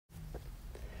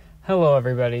Hello,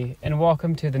 everybody, and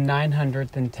welcome to the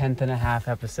 910th and a half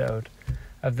episode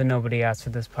of the Nobody Asked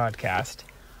for This podcast.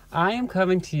 I am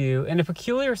coming to you in a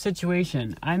peculiar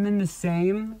situation. I'm in the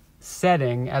same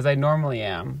setting as I normally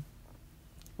am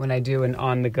when I do an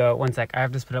on-the-go. One sec, I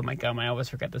have to spit out my gum. I always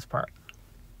forget this part.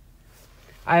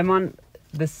 I'm in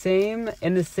the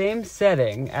same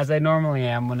setting as I normally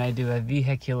am when I do a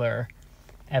vehicular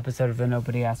episode of the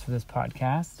Nobody Asked for This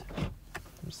podcast.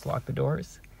 Just lock the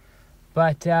doors.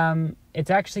 But it's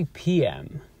actually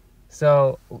PM.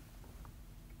 So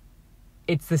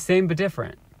it's the same but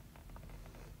different.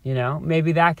 You know,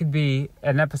 maybe that could be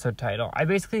an episode title. I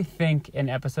basically think in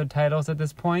episode titles at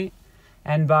this point.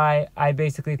 And by I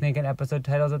basically think in episode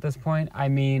titles at this point, I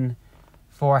mean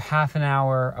for half an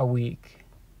hour a week.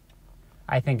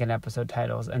 I think in episode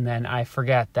titles. And then I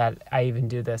forget that I even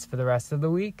do this for the rest of the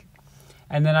week.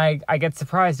 And then I get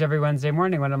surprised every Wednesday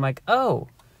morning when I'm like, oh,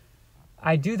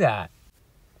 I do that.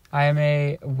 I am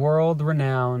a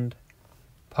world-renowned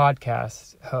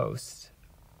podcast host.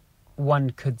 One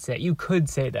could say. You could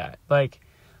say that. Like,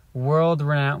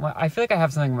 world-renowned. I feel like I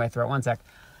have something in my throat. One sec.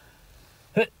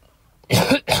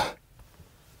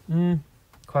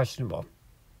 Questionable.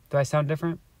 Do I sound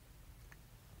different?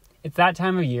 It's that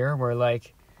time of year where,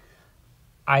 like,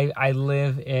 I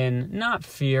live in, not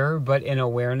fear, but in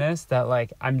awareness that,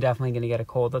 like, I'm definitely going to get a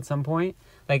cold at some point.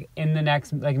 Like, in the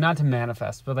next, like, not to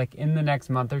manifest, but, like, in the next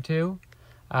month or two,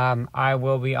 I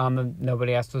will be on the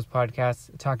Nobody Asked Those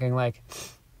podcast talking, like,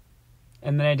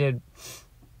 and then I did,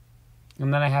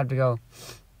 and then I had to go,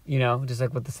 you know, just,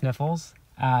 like, with the sniffles.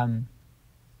 And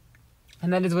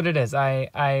that is what it is.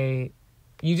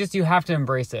 You have to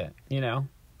embrace it, you know?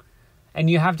 And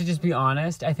you have to just be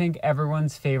honest. I think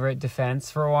everyone's favorite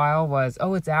defense for a while was,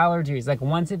 oh, it's allergies. Like,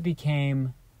 once it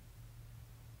became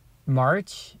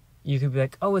March, you could be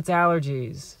like, oh, it's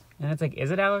allergies. And it's like,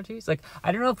 is it allergies? Like,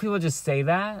 I don't know if people just say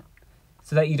that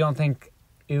so that you don't think,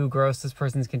 ew, gross, this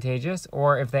person's contagious,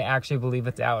 or if they actually believe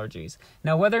it's allergies.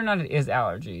 Now, whether or not it is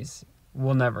allergies,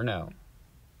 we'll never know.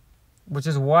 Which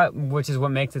is what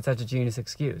makes it such a genius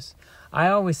excuse. I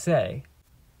always say,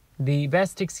 the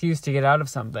best excuse to get out of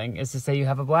something is to say you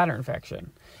have a bladder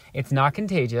infection. It's not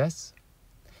contagious,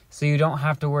 so you don't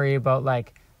have to worry about,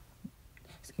 like,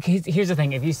 here's the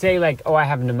thing. If you say, like, oh, I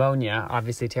have pneumonia,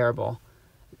 obviously terrible,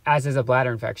 as is a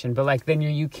bladder infection, but, like, then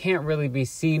you can't really be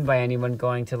seen by anyone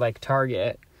going to, like,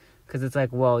 Target, because it's like,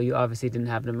 well, you obviously didn't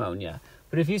have pneumonia.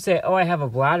 But if you say, oh, I have a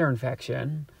bladder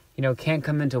infection, you know, can't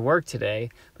come into work today,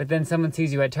 but then someone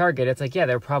sees you at Target, it's like, yeah,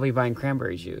 they're probably buying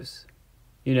cranberry juice,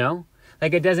 you know?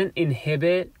 Like, it doesn't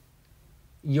inhibit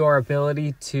your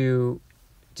ability to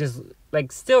just,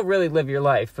 like, still really live your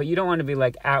life, but you don't want to be,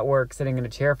 like, at work sitting in a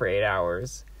chair for 8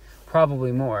 hours,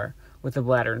 probably more, with a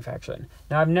bladder infection.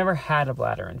 Now, I've never had a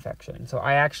bladder infection, so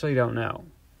I actually don't know.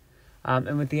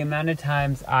 And with the amount of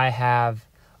times I have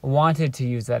wanted to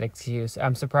use that excuse,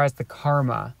 I'm surprised the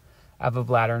karma of a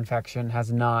bladder infection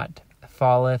has not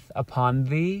falleth upon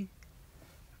thee,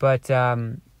 but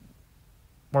we're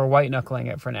white-knuckling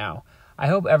it for now. I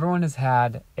hope everyone has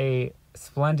had a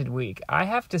splendid week. I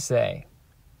have to say,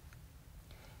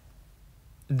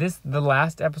 the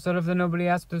last episode of the Nobody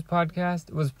Asked This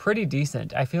podcast was pretty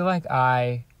decent. I feel like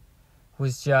I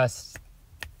was just,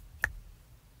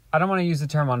 I don't want to use the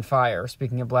term on fire,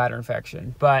 speaking of bladder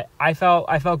infection, but I felt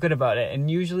good about it.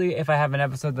 And usually if I have an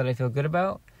episode that I feel good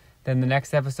about, then the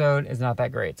next episode is not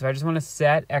that great. So I just want to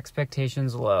set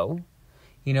expectations low.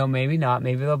 You know, maybe not.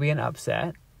 Maybe there'll be an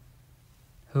upset.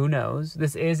 Who knows?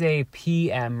 This is a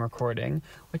PM recording,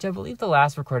 which I believe the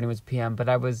last recording was PM, but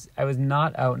I was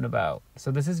not out and about.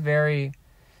 So this is very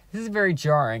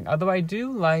jarring. Although I do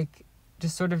like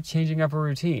just sort of changing up a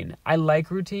routine. I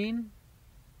like routine.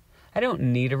 I don't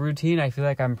need a routine. I feel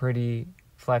like I'm pretty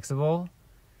flexible.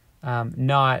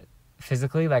 Not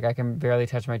physically, like I can barely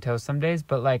touch my toes some days,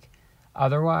 but like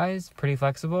otherwise pretty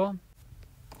flexible.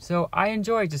 So I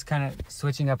enjoy just kind of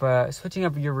switching up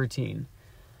your routine.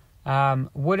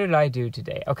 What did I do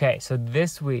today? Okay, so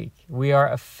this week we've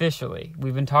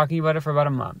been talking about it for about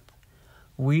a month.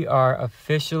 We are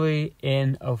officially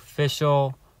in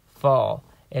official fall.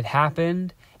 It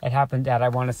happened at, I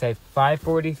want to say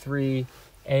 5:43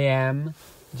 a.m.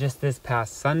 just this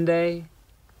past Sunday.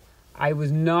 I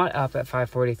was not up at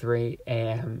 5:43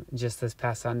 a.m. just this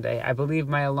past Sunday. I believe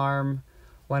my alarm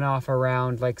went off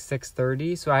around like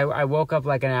 6:30. So I woke up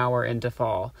like an hour into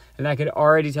fall, and I could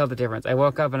already tell the difference. I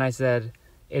woke up and I said,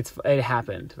 it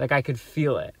happened. Like I could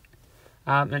feel it.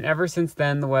 And ever since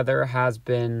then, the weather has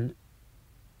been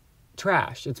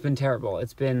trash. It's been terrible.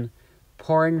 It's been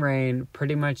pouring rain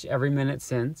pretty much every minute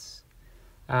since.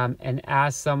 And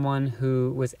as someone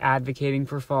who was advocating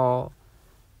for fall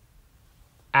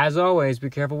as always, be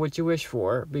careful what you wish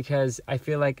for, because I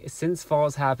feel like since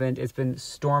fall's happened, it's been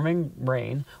storming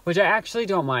rain, which I actually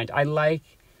don't mind. I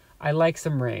like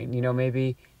some rain. You know,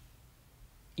 maybe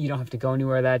you don't have to go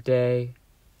anywhere that day.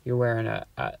 You're wearing a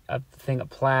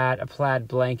plaid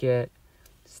blanket,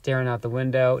 staring out the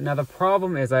window. Now, the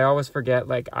problem is I always forget,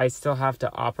 like, I still have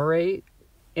to operate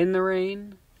in the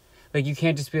rain. Like, you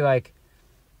can't just be like,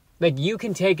 you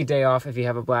can take a day off if you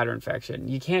have a bladder infection.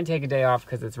 You can't take a day off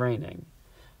because it's raining.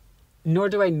 Nor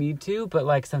do I need to, but,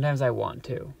 like, sometimes I want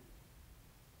to.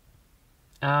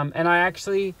 And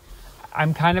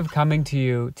I'm kind of coming to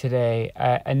you today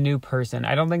a new person.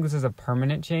 I don't think this is a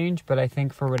permanent change, but I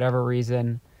think for whatever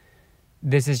reason,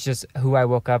 this is just who I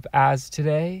woke up as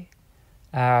today.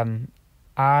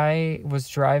 I was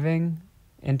driving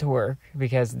into work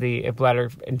because the bladder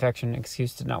infection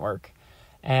excuse did not work.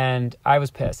 And I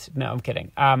was pissed. No, I'm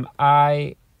kidding.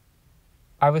 I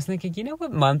was thinking, you know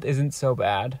what month isn't so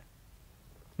bad?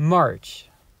 March.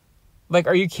 Like,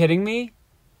 are you kidding me?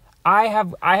 I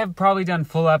have probably done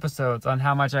full episodes on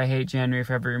how much I hate January,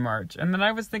 February, March. And then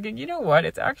I was thinking, you know what?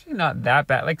 It's actually not that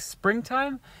bad. Like,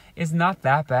 springtime is not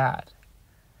that bad.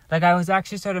 Like, I was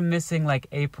actually sort of missing, like,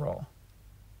 April.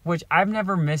 Which I've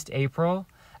never missed April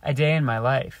a day in my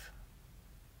life.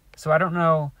 So I don't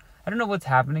know what's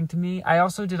happening to me. I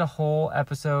also did a whole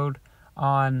episode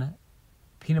on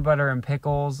peanut butter and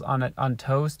pickles on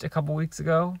toast a couple weeks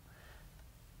ago.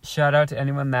 Shout out to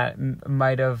anyone that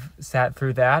might have sat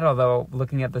through that, although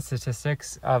looking at the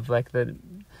statistics of, like, the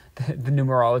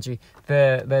numerology,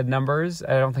 the numbers,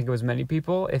 I don't think it was many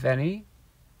people, if any.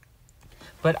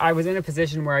 But I was in a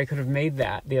position where I could have made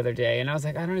that the other day, and I was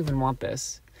like, I don't even want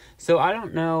this. So I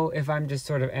don't know if I'm just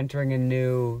sort of entering a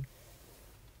new,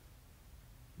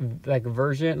 like,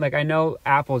 version. Like, I know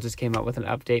Apple just came out with an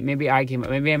update. Maybe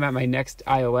I'm at my next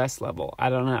iOS level.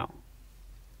 I don't know.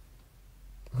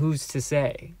 Who's to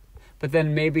say? But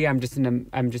then maybe I'm just in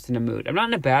a mood. I'm not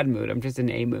in a bad mood. I'm just in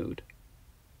a mood.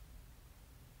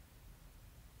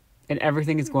 And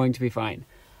everything is going to be fine.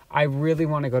 I really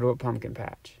want to go to a pumpkin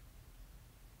patch.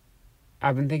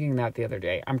 I've been thinking that the other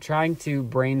day. I'm trying to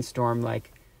brainstorm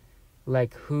like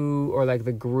who, or like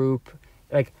the group,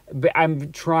 like, but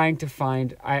I'm trying to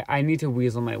find, I need to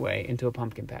weasel my way into a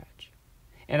pumpkin patch.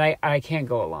 And I can't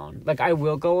go alone. Like, I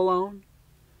will go alone.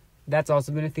 That's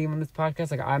also been a theme on this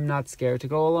podcast. Like, I'm not scared to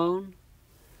go alone.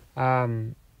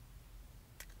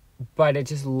 But it's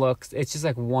just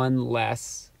like one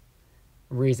less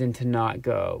reason to not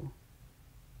go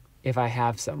if I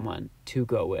have someone to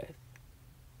go with,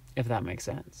 if that makes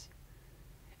sense.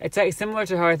 It's like similar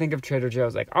to how I think of Trader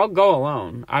Joe's. Like, I'll go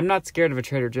alone. I'm not scared of a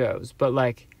Trader Joe's, but,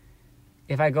 like,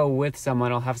 if I go with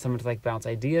someone, I'll have someone to, like, bounce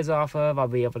ideas off of. I'll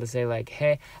be able to say, like,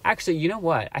 hey, actually, you know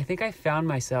what? I think I found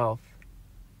myself.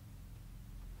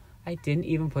 I didn't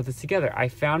even put this together. I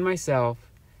found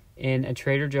myself in a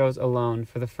Trader Joe's alone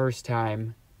for the first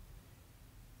time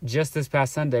just this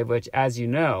past Sunday, which, as you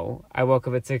know, I woke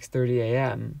up at 6:30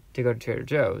 a.m. to go to Trader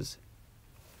Joe's.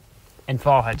 And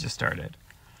fall had just started.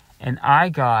 And I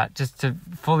got, just to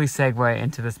fully segue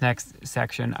into this next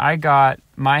section, I got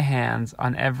my hands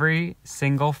on every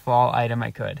single fall item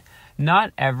I could.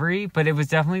 Not every, but it was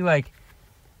definitely like,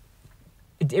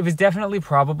 it was definitely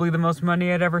probably the most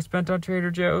money I'd ever spent on Trader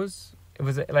Joe's. It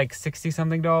was like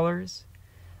 $60-something.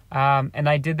 And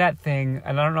I did that thing,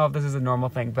 and I don't know if this is a normal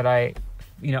thing, but I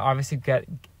obviously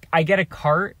I get a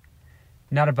cart,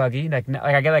 not a buggy. Like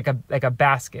I get like a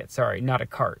basket, sorry, not a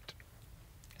cart.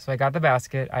 So I got the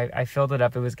basket, I filled it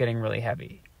up, it was getting really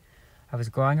heavy. I was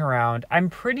going around.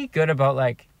 I'm pretty good about,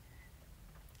 like,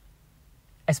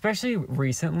 especially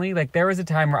recently, like, there was a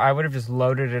time where I would have just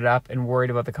loaded it up and worried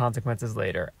about the consequences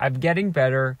later. I'm getting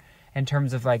better in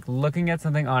terms of, like, looking at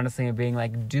something honestly and being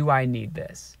like, do I need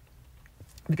this?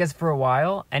 Because for a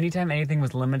while, anytime anything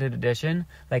was limited edition,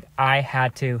 like, I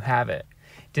had to have it.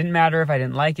 Didn't matter if I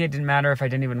didn't like it, didn't matter if I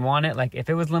didn't even want it. Like,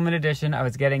 if it was limited edition, I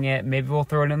was getting it. Maybe we'll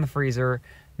throw it in the freezer.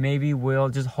 Maybe we'll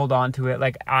just hold on to it.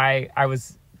 Like, I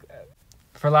was,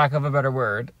 for lack of a better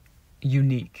word,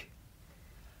 unique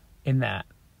in that.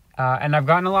 And I've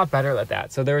gotten a lot better at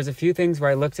that. So there was a few things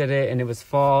where I looked at it and it was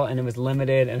fall and it was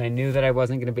limited and I knew that I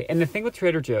wasn't going to be... And the thing with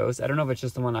Trader Joe's, I don't know if it's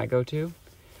just the one I go to,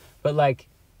 but, like,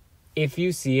 if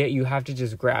you see it, you have to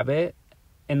just grab it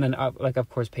and then, like, of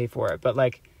course, pay for it. But,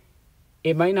 like,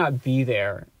 it might not be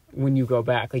there when you go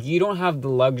back. Like, you don't have the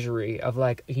luxury of,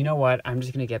 like, you know what, I'm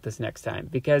just going to get this next time.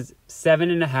 Because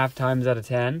 7.5 times out of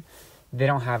 10, they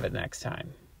don't have it next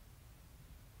time.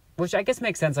 Which I guess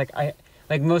makes sense.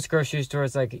 Like, most grocery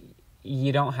stores, like,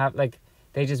 you don't have, like,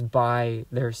 they just buy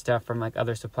their stuff from like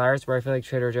other suppliers, where I feel like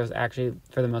Trader Joe's actually,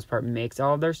 for the most part, makes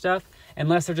all of their stuff,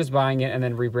 unless they're just buying it and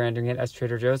then rebranding it as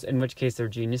Trader Joe's, in which case they're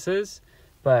geniuses.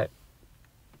 But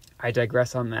I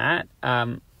digress on that.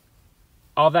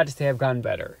 All that to say, I've gotten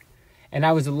better. And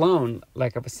I was alone,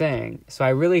 like I was saying, so I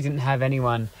really didn't have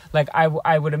anyone. Like, I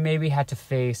would have maybe had to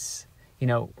face, you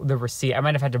know, the receipt. I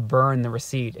might have had to burn the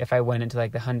receipt if I went into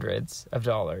like the hundreds of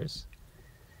dollars.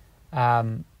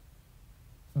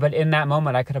 But in that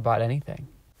moment, I could have bought anything.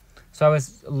 So I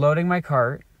was loading my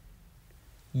cart.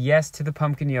 Yes to the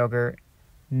pumpkin yogurt.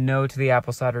 No to the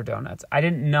apple cider donuts. I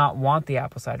didn't not want the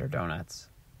apple cider donuts.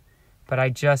 But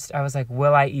I was like,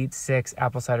 will I eat 6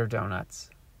 apple cider donuts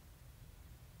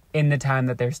in the time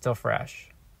that they're still fresh?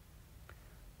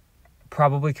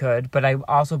 Probably could, but I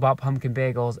also bought pumpkin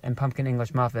bagels and pumpkin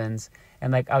English muffins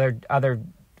and like other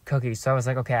cookies. So I was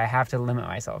like, okay, I have to limit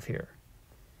myself here.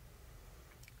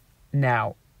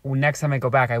 Now, next time I go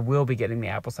back, I will be getting the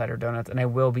apple cider donuts, and I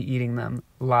will be eating them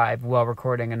live while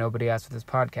recording a Nobody Asked for This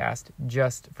podcast,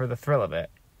 just for the thrill of it.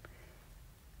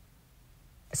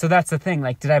 So that's the thing.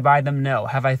 Like, did I buy them? No.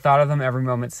 Have I thought of them every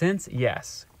moment since?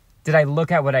 Yes. Did I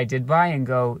look at what I did buy and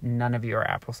go, none of you are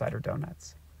apple cider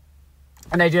donuts?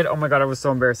 And I did. Oh my God, it was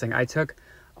so embarrassing. I took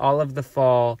all of the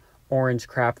fall orange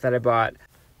crap that I bought,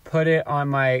 put it on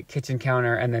my kitchen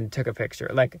counter, and then took a picture.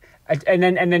 Like, and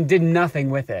then did nothing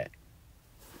with it.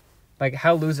 Like,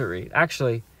 how losery.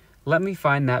 Actually, let me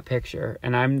find that picture,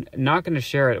 and I'm not going to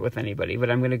share it with anybody, but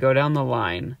I'm going to go down the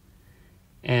line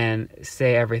and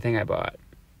say everything I bought.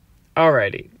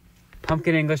 Alrighty.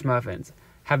 Pumpkin English muffins.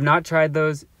 Have not tried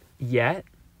those yet.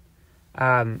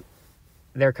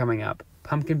 They're coming up.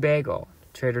 Pumpkin bagel.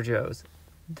 Trader Joe's.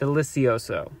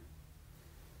 Delicioso.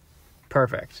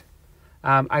 Perfect.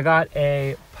 I got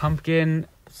a pumpkin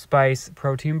spice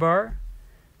protein bar.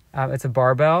 It's a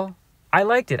barbell. I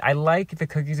liked it. I like the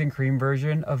cookies and cream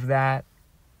version of that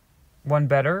one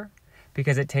better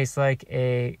because it tastes like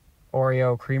a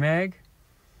Oreo cream egg,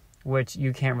 which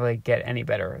you can't really get any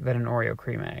better than an Oreo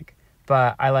cream egg.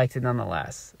 But I liked it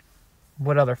nonetheless.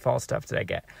 What other fall stuff did I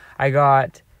get? I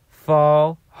got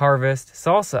fall harvest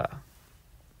salsa.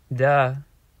 Duh.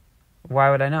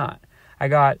 Why would I not? I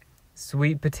got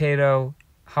sweet potato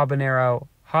habanero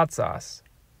hot sauce.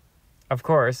 Of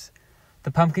course. The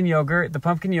pumpkin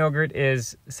yogurt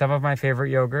is some of my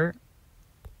favorite yogurt.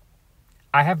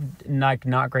 I have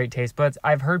not great taste buds.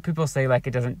 I've heard people say like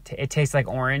it tastes like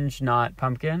orange, not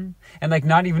pumpkin. And like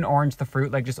not even orange the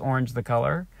fruit, like just orange the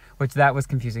color, which that was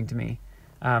confusing to me.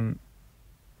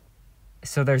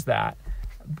 So there's that.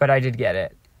 But I did get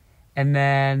it. And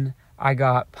then I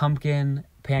got pumpkin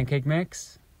pancake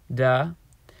mix. Duh.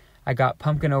 I got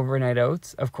pumpkin overnight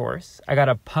oats, of course. I got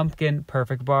a pumpkin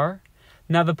perfect bar.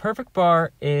 Now, the perfect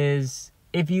bar is,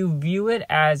 if you view it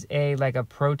as a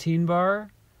protein bar,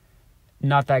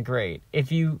 not that great.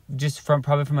 If you just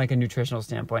probably from like a nutritional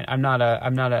standpoint, I'm not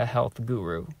a health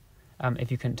guru,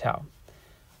 if you couldn't tell.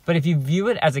 But if you view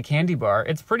it as a candy bar,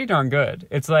 it's pretty darn good.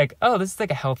 It's like, oh, this is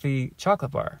like a healthy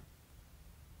chocolate bar.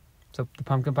 So the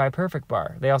pumpkin pie perfect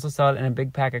bar. They also sell it in a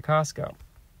big pack at Costco.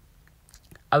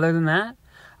 Other than that,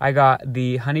 I got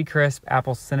the Honeycrisp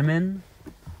apple cinnamon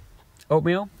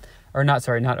oatmeal. Or not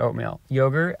oatmeal.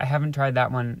 Yogurt. I haven't tried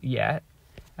that one yet.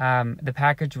 The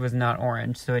package was not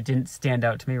orange, so it didn't stand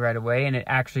out to me right away, and it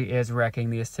actually is wrecking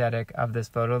the aesthetic of this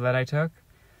photo that I took.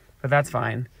 But that's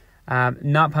fine.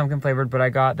 Not pumpkin flavored, but I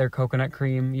got their coconut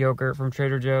cream yogurt from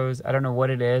Trader Joe's. I don't know what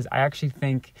it is. I actually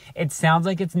think it sounds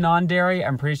like it's non-dairy.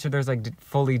 I'm pretty sure there's like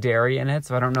fully dairy in it,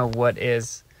 so I don't know what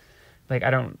is. Like,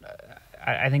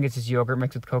 I think it's just yogurt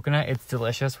mixed with coconut. It's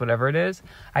delicious, whatever it is.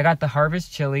 I got the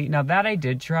Harvest Chili. Now, that I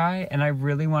did try, and I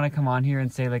really want to come on here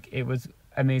and say, like, it was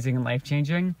amazing and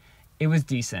life-changing. It was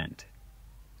decent.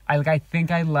 I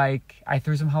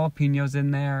threw some jalapenos in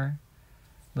there,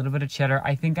 a little bit of cheddar.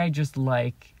 I think I just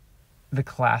like the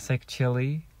classic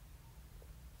chili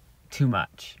too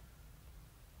much.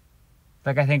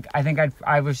 Like,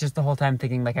 I was just the whole time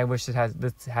thinking, like, I wish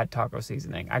this had taco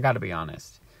seasoning. I gotta be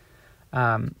honest.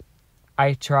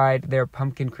 I tried their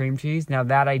pumpkin cream cheese. Now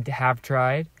that I have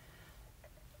tried.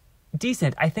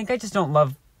 Decent. I think I just don't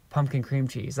love pumpkin cream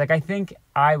cheese. Like, I think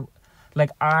I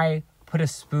put a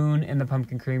spoon in the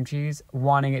pumpkin cream cheese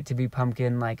wanting it to be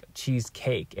pumpkin, like,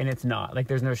 cheesecake. And it's not. Like,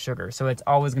 there's no sugar. So it's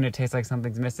always going to taste like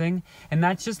something's missing. And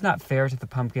that's just not fair to the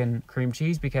pumpkin cream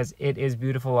cheese because it is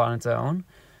beautiful on its own.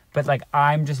 But, like,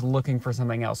 I'm just looking for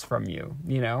something else from you,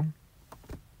 you know?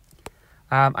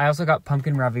 I also got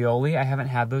pumpkin ravioli. I haven't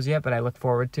had those yet, but I look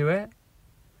forward to it.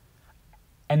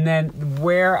 And then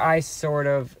where I sort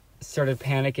of started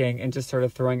panicking and just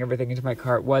started throwing everything into my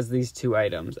cart was these 2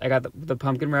 items. I got the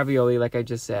pumpkin ravioli, like I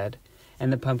just said,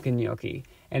 and the pumpkin gnocchi.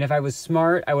 And if I was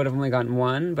smart, I would have only gotten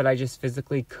one, but I just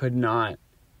physically could not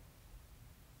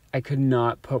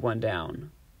put one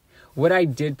down. What I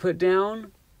did put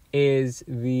down is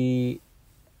they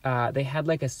had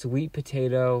like a sweet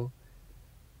potato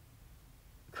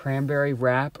cranberry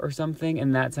wrap or something,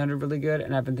 and that sounded really good,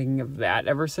 and I've been thinking of that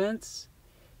ever since.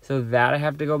 So that I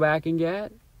have to go back and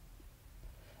get.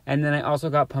 And then I also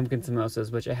got pumpkin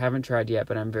samosas, which I haven't tried yet,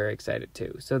 but I'm very excited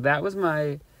too. So that was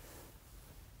my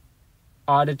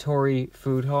auditory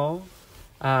food haul.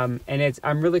 And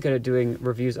I'm really good at doing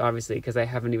reviews, obviously, because I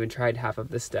haven't even tried half of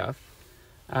this stuff.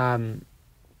 I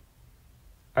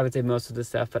would say most of the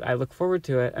stuff, but I look forward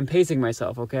to it. I'm pacing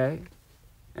myself, okay?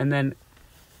 And then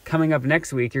coming up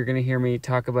next week, you're going to hear me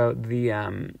talk about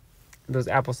those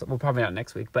apple, well, probably not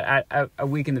next week, but a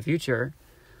week in the future,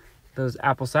 those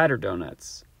apple cider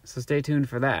donuts. So stay tuned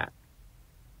for that.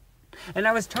 And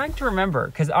I was trying to remember,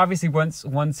 because obviously once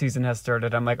one season has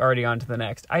started, I'm like already on to the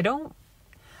next. I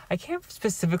can't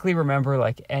specifically remember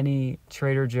like any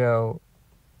Trader Joe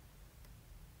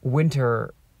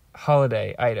winter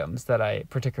holiday items that I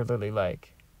particularly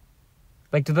like.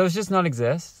 Like, do those just not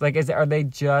exist? Like, do they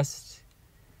just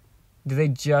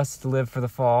live for the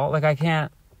fall? Like, I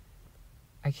can't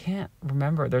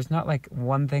remember. There's not like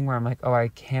one thing where I'm like, oh, I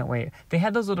can't wait. They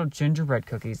had those little gingerbread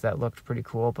cookies that looked pretty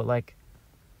cool, but like,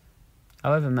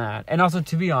 other than that, and also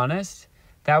to be honest,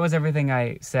 that was everything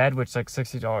I said, which like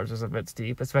 $60 was a bit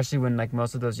steep, especially when like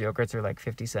most of those yogurts are like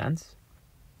 50 cents.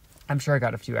 I'm sure I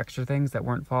got a few extra things that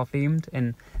weren't fall themed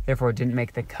and therefore didn't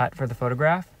make the cut for the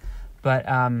photograph. But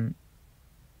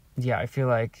yeah, I feel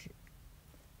like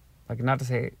not to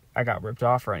say I got ripped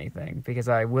off or anything, because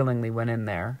I willingly went in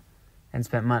there and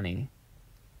spent money.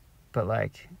 But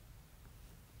like,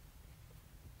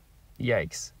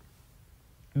 yikes.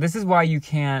 This is why you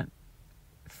can't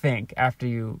think after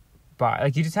you buy.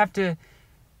 Like, you just have to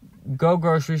go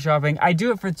grocery shopping. I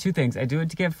do it for 2 things. I do it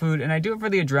to get food, and I do it for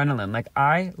the adrenaline. Like,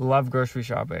 I love grocery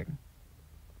shopping.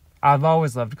 I've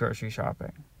always loved grocery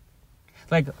shopping.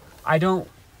 Like, I don't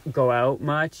go out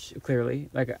much, clearly.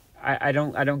 Like, I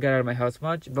don't get out of my house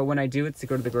much, but when I do, it's to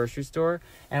go to the grocery store,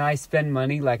 and I spend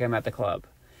money like I'm at the club.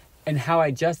 And how I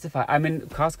justify, I mean,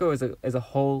 Costco is a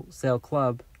wholesale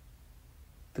club,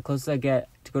 the closest I get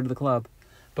to go to the club,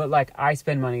 but like, I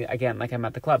spend money, again, like I'm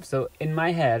at the club. So in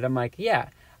my head, I'm like, yeah,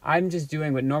 I'm just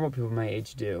doing what normal people my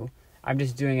age do. I'm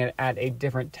just doing it at a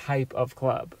different type of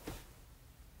club.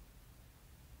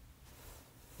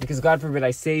 Because God forbid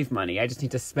I save money, I just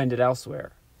need to spend it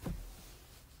elsewhere.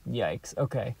 Yikes.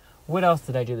 Okay. What else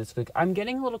did I do this week? I'm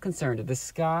getting a little concerned. The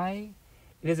sky,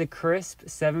 it is a crisp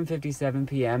 7:57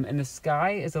 p.m. and the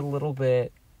sky is a little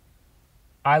bit,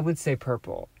 I would say,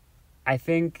 purple. I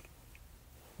think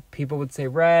people would say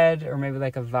red, or maybe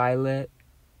like a violet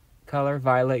color.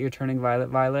 Violet, you're turning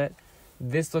violet.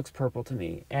 This looks purple to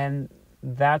me, and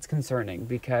that's concerning,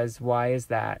 because why is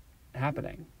that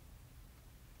happening?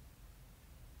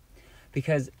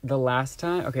 Because the last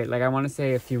time, okay, like I want to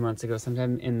say a few months ago,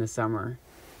 sometime in the summer,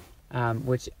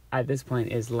 which at this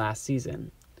point is last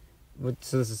season.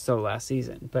 So this is so last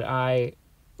season. But I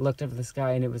looked up at the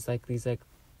sky and it was like these like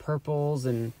purples,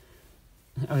 and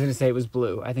I was going to say it was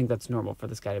blue. I think that's normal for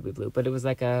the sky to be blue. But it was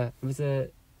like a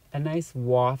nice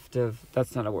waft of,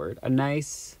 that's not a word, a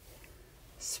nice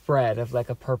spread of like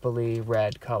a purpley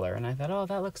red color. And I thought, oh,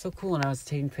 that looks so cool. And I was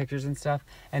taking pictures and stuff.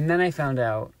 And then I found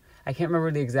out, I can't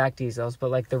remember the exact details,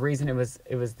 but like the reason it was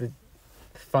the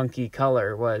funky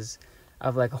color was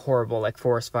of like a horrible like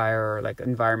forest fire or like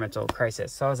environmental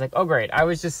crisis. So I was like, oh great, I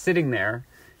was just sitting there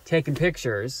taking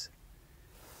pictures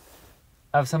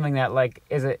of something that like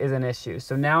is an issue.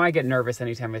 So now I get nervous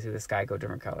anytime I see the sky go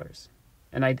different colors.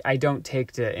 And I don't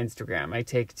take to Instagram. I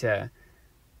take to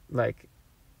like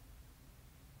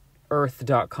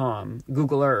earth.com,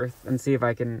 Google Earth, and see if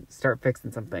I can start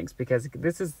fixing some things, because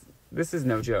this is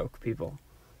no joke, people.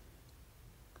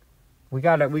 We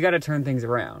gotta turn things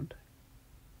around.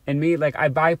 And me, like, I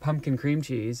buy pumpkin cream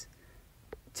cheese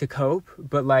to cope,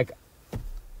 but like,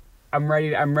 I'm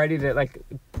ready to like,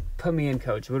 put me in,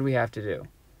 coach. What do we have to do?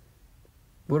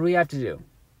 What do we have to do?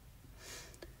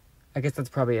 I guess that's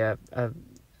probably a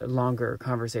longer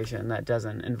conversation that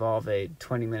doesn't involve a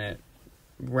 20-minute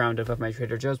roundup of my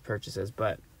Trader Joe's purchases,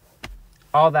 but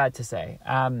all that to say,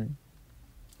 I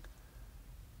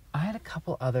had a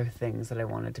couple other things that I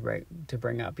wanted to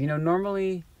bring up. You know,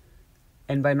 normally,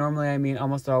 and by normally I mean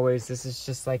almost always, this is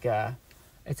just like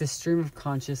it's a stream of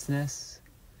consciousness.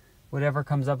 Whatever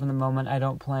comes up in the moment, I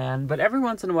don't plan. But every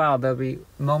once in a while, there'll be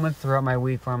moments throughout my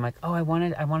week where I'm like, oh, I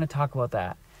want to talk about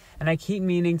that. And I keep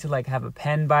meaning to, like, have a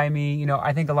pen by me. You know,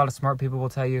 I think a lot of smart people will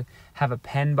tell you, have a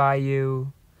pen by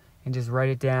you and just write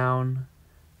it down,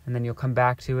 and then you'll come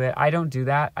back to it. I don't do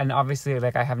that. And obviously,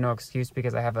 like, I have no excuse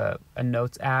because I have a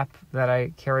notes app that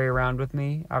I carry around with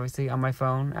me, obviously, on my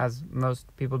phone, as most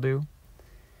people do.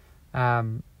 But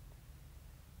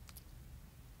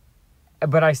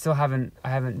I still haven't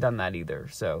done that either.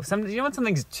 So, you know when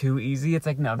something's too easy? It's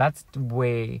like, no, that's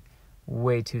way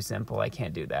too simple. I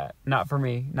can't do that. Not for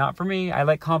me. Not for me. I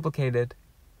like complicated.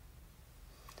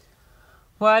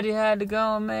 Why'd you had to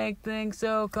go and make things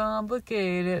so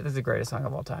complicated? That's the greatest song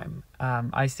of all time.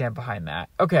 I stand behind that.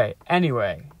 Okay,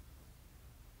 anyway.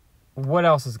 What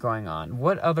else is going on?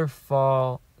 What other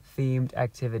fall-themed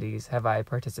activities have I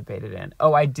participated in?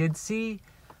 Oh, I did see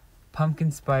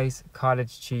pumpkin spice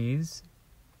cottage cheese.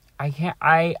 I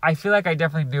feel like I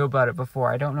definitely knew about it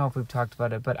before. I don't know if we've talked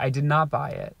about it, but I did not buy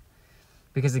it.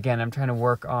 Because, again, I'm trying to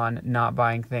work on not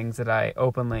buying things that I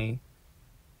openly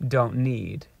don't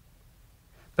need.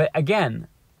 But again,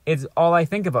 it's all I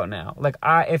think about now. Like,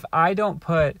 if I don't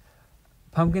put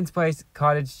pumpkin spice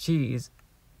cottage cheese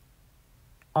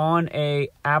on a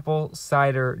apple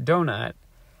cider donut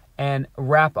and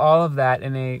wrap all of that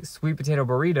in a sweet potato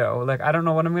burrito, like, I don't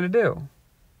know what I'm going to do.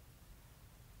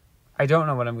 I don't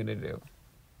know what I'm going to do.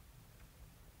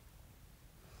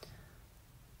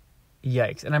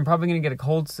 Yikes. And I'm probably going to get a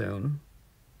cold soon.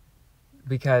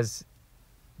 Because,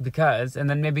 and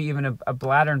then maybe even a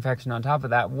bladder infection on top of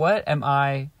that. What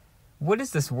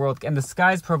is this world, and the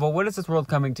sky's purple, what is this world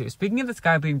coming to? Speaking of the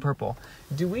sky being purple,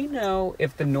 do we know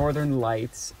if the northern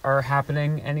lights are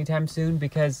happening anytime soon?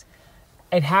 Because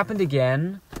it happened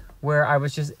again, where I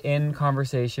was just in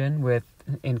conversation,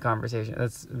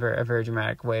 that's a very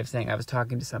dramatic way of saying I was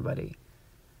talking to somebody.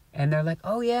 And they're like,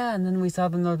 oh yeah, and then we saw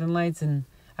the northern lights, and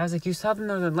I was like, you saw the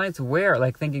northern lights where?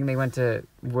 Like, thinking they went to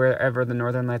wherever the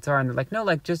northern lights are. And they're like, no,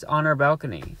 like, just on our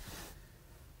balcony.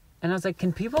 And I was like,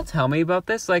 can people tell me about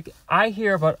this? Like, I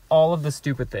hear about all of the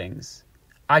stupid things.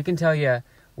 I can tell you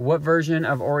what version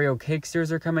of Oreo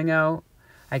Cakesters are coming out.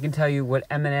 I can tell you what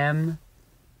M&M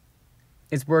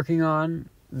is working on,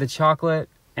 the chocolate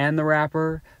and the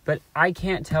wrapper. But I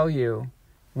can't tell you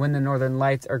when the northern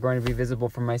lights are going to be visible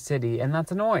from my city. And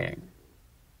that's annoying.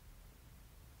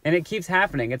 And it keeps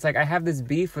happening. It's like I have this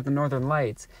beef with the northern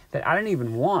lights that I didn't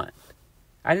even want.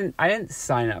 I didn't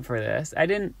sign up for this.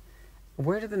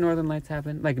 Where did the northern lights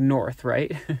happen? Like north,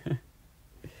 right?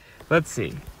 Let's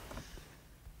see.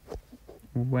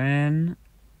 When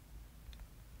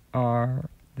are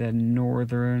the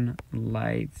northern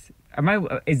lights?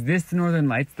 Is this the northern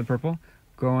lights, the purple,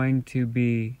 going to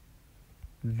be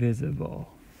visible?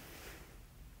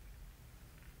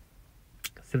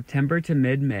 September to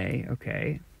mid-May,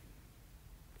 okay.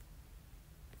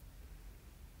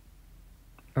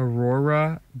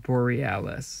 Aurora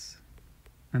Borealis.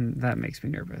 That makes me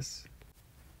nervous.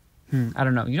 I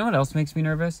don't know. You know what else makes me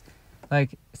nervous?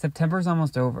 Like, September's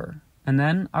almost over. And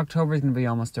then October's going to be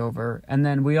almost over. And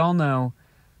then we all know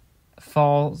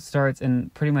fall starts in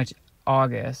pretty much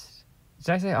August. Did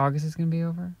I say August is going to be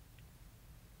over?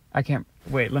 I can't...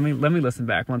 Wait, let me listen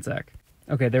back. One sec.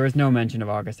 Okay, there was no mention of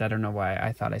August. I don't know why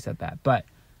I thought I said that. But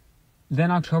then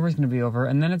October's going to be over.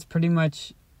 And then it's pretty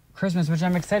much Christmas, which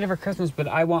I'm excited for Christmas, but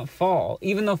I want fall.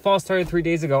 Even though fall started 3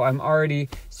 days ago, I'm already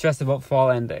stressed about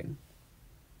fall ending.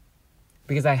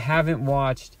 Because I haven't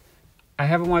watched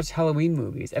Halloween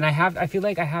movies. And I feel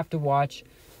like I have to watch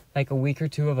like a week or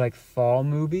two of like fall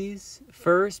movies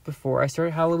first before I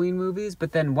start Halloween movies.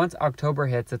 But then once October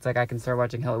hits, it's like I can start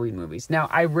watching Halloween movies. Now,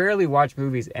 I rarely watch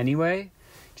movies anyway,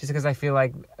 just because I feel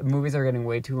like movies are getting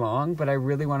way too long. But I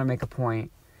really want to make a point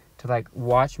to like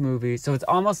watch movies. So it's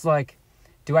almost like,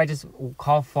 do I just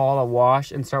call fall a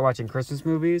wash and start watching Christmas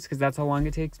movies? Because that's how long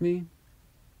it takes me.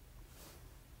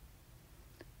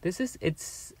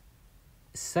 It's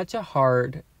such a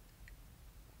hard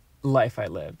life I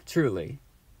live, truly.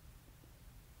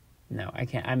 No, I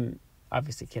can't. I'm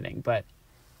obviously kidding, but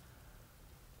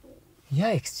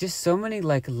yikes, just so many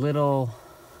like little...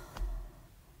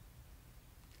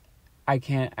 I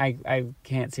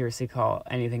can't seriously call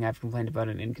anything I've complained about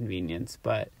an inconvenience,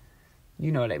 but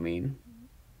you know what I mean.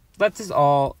 Let's just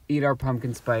all eat our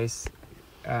pumpkin spice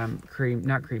not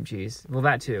cream cheese. Well,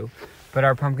 that too. But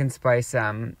our pumpkin spice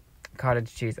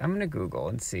cottage cheese. I'm going to Google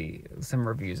and see some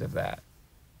reviews of that.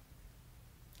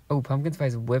 Oh, pumpkin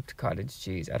spice whipped cottage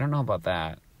cheese. I don't know about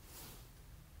that.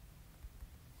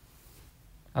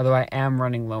 Although I am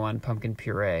running low on pumpkin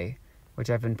puree, which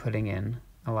I've been putting in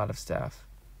a lot of stuff.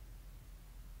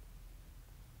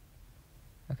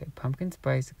 Okay, pumpkin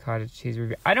spice cottage cheese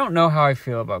review. I don't know how I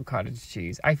feel about cottage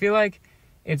cheese. I feel like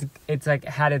it's like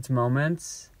had its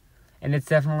moments And it's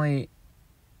definitely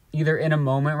either in a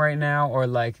moment right now or,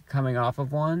 like, coming off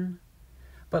of one.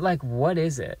 But, like, what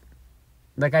is it?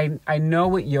 Like, I know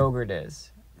what yogurt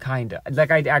is. Kinda.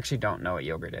 Like, I actually don't know what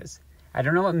yogurt is. I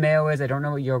don't know what mayo is. I don't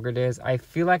know what yogurt is. I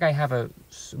feel like I have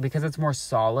because it's more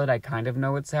solid, I kind of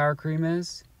know what sour cream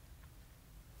is.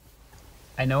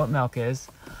 I know what milk is.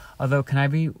 Although, can I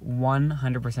be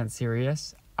 100%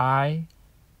 serious? I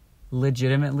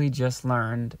legitimately just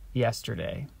learned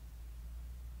yesterday.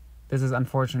 This is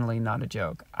unfortunately not a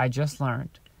joke. I just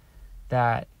learned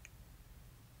that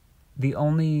the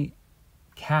only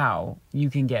cow you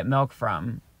can get milk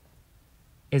from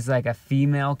is like a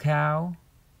female cow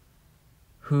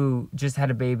who just had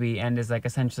a baby and is like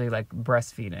essentially like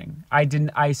breastfeeding.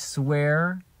 I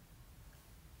swear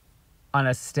on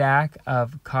a stack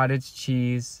of cottage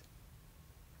cheese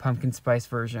pumpkin spice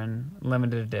version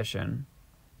limited edition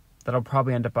that I'll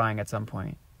probably end up buying at some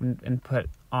point and put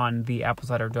on the apple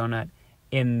cider donut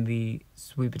in the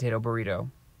sweet potato burrito.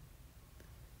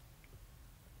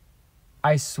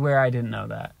 I swear I didn't know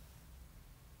that.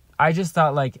 I just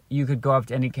thought, like, you could go up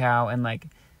to any cow and, like,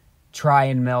 try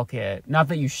and milk it. Not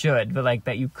that you should, but, like,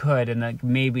 that you could, and, like,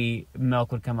 maybe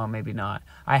milk would come out, maybe not.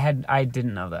 I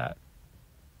didn't know that.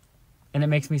 And it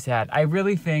makes me sad. I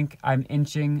really think I'm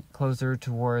inching closer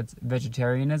towards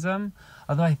vegetarianism,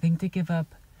 although I think to give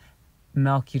up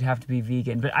milk, you'd have to be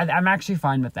vegan. But I'm actually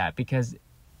fine with that because,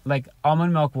 like,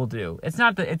 almond milk will do. It's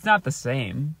not the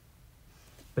same,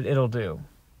 but it'll do.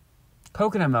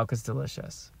 Coconut milk is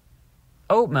delicious.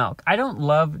 Oat milk. I don't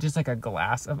love just like a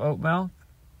glass of oat milk,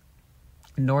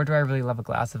 nor do I really love a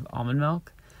glass of almond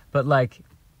milk, but like,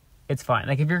 it's fine.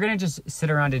 Like, if you're going to just sit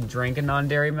around and drink a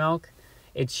non-dairy milk,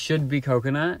 it should be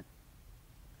coconut.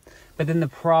 But then the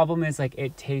problem is, like,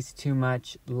 it tastes too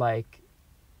much like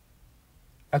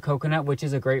a coconut, which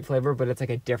is a great flavor, but it's like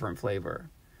a different flavor.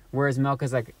 Whereas milk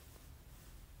is like,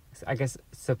 I guess,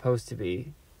 supposed to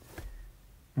be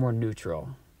more neutral.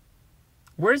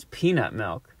 Where's peanut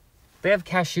milk? They have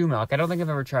cashew milk. I don't think I've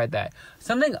ever tried that.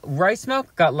 Rice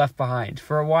milk got left behind.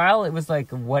 For a while, it was like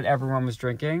what everyone was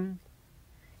drinking.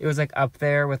 It was like up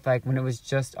there with like when it was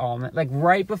just almond, like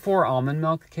right before almond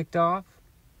milk kicked off,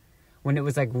 when it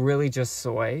was like really just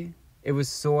soy. It was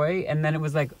soy, and then it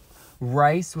was like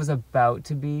rice was about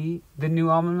to be the new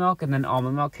almond milk, and then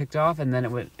almond milk kicked off, and then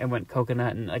it went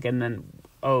coconut and then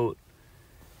oat.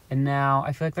 And now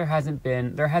I feel like there hasn't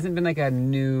been like a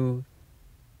new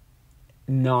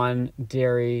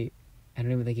non-dairy, I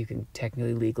don't even think you can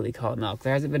technically legally call it milk.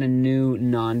 There hasn't been a new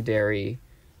non-dairy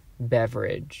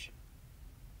beverage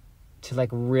to like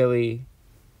really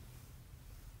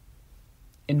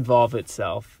involve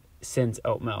itself since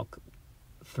oat milk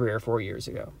 3 or 4 years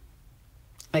ago.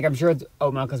 Like, I'm sure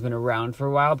oat milk has been around for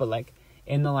a while, but like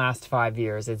in the last 5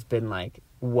 years, it's been like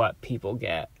what people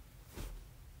get.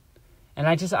 And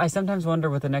I sometimes wonder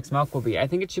what the next milk will be. I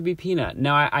think it should be peanut.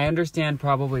 Now, I understand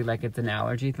probably, like, it's an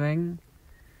allergy thing.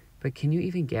 But can you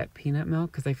even get peanut milk?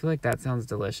 Because I feel like that sounds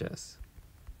delicious.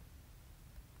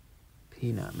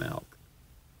 Peanut milk.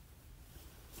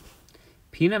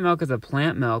 Peanut milk is a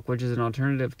plant milk, which is an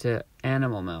alternative to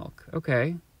animal milk.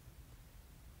 Okay.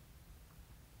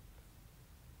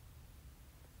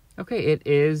 Okay, it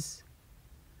is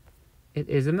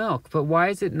a milk. But why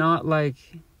is it not, like...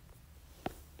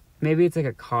 Maybe it's like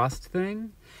a cost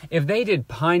thing. If they did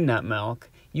pine nut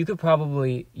milk, you could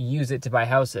probably use it to buy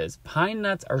houses. Pine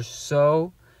nuts are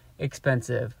so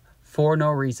expensive for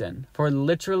no reason. For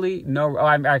literally no... Oh,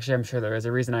 I'm sure there is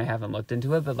a reason. I haven't looked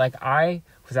into it. But like, I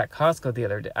was at Costco the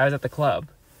other day. I was at the club.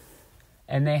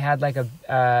 And they had like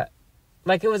a...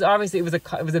 like, it was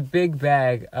a big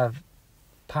bag of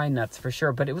pine nuts for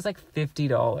sure. But it was like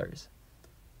 $50.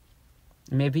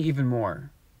 Maybe even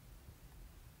more.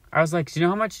 I was like, do you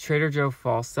know how much Trader Joe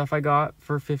fall stuff I got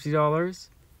for $50?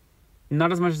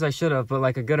 Not as much as I should have, but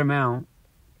like a good amount.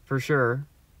 For sure.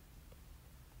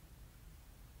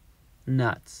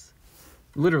 Nuts.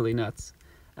 Literally nuts.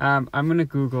 I'm going to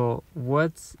Google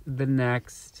what's the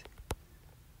next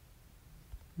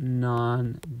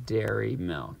non-dairy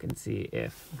milk and see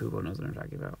if Google knows what I'm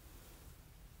talking about.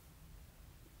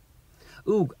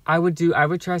 Ooh, I would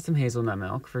try some hazelnut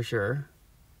milk for sure.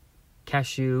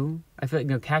 Cashew. I feel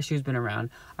like, cashew's been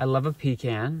around. I love a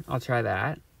pecan. I'll try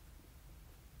that.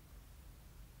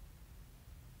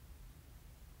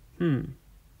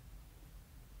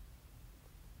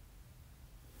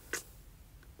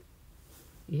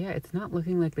 Yeah, it's not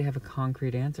looking like they have a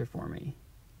concrete answer for me.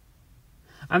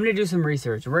 I'm going to do some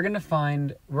research. We're going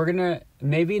to,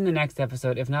 maybe in the next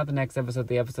episode, if not the next episode,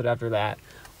 the episode after that,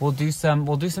 we'll do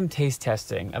some taste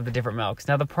testing of the different milks.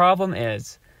 Now, the problem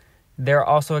is they're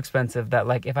also expensive that,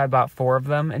 like, if I bought 4 of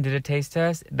them and did a taste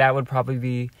test, that would probably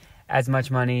be as much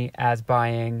money as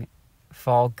buying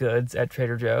fall goods at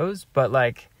Trader Joe's. But,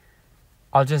 like,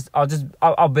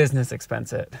 I'll business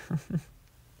expense it.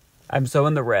 I'm so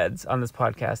in the reds on this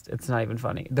podcast. It's not even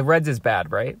funny. The reds is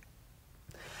bad, right?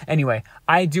 Anyway,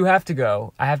 I do have to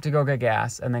go. I have to go get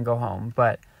gas and then go home.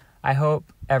 But I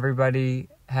hope everybody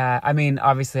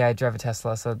obviously I drive a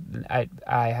Tesla, so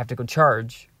I have to go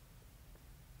charge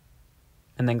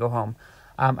and then go home.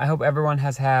 I hope everyone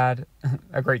has had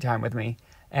a great time with me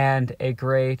and a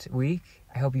great week.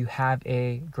 I hope you have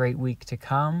a great week to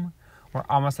come. We're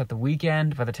almost at the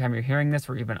weekend. By the time you're hearing this,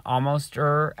 we're even almost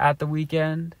at the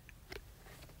weekend.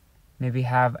 Maybe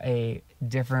have a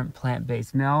different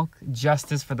plant-based milk.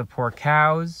 Justice for the poor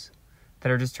cows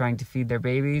that are just trying to feed their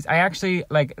babies. I actually,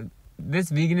 like,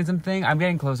 this veganism thing, I'm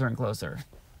getting closer and closer.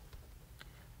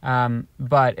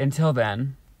 But until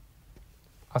then,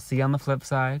 I'll see you on the flip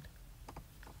side.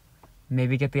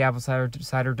 Maybe get the apple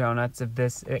cider donuts. If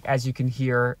this, as you can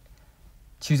hear,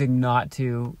 choosing not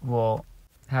to will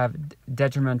have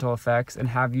detrimental effects, and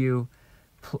have you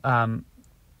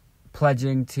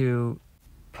pledging to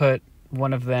put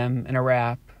one of them in a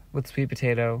wrap with sweet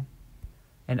potato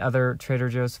and other Trader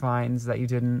Joe's finds that you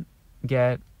didn't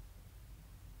get.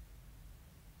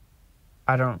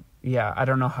 I don't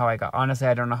know how I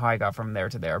got from there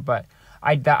to there, but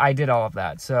I did all of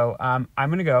that. So I'm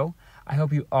going to go. I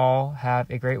hope you all have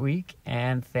a great week,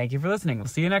 and thank you for listening. We'll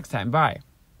see you next time. Bye.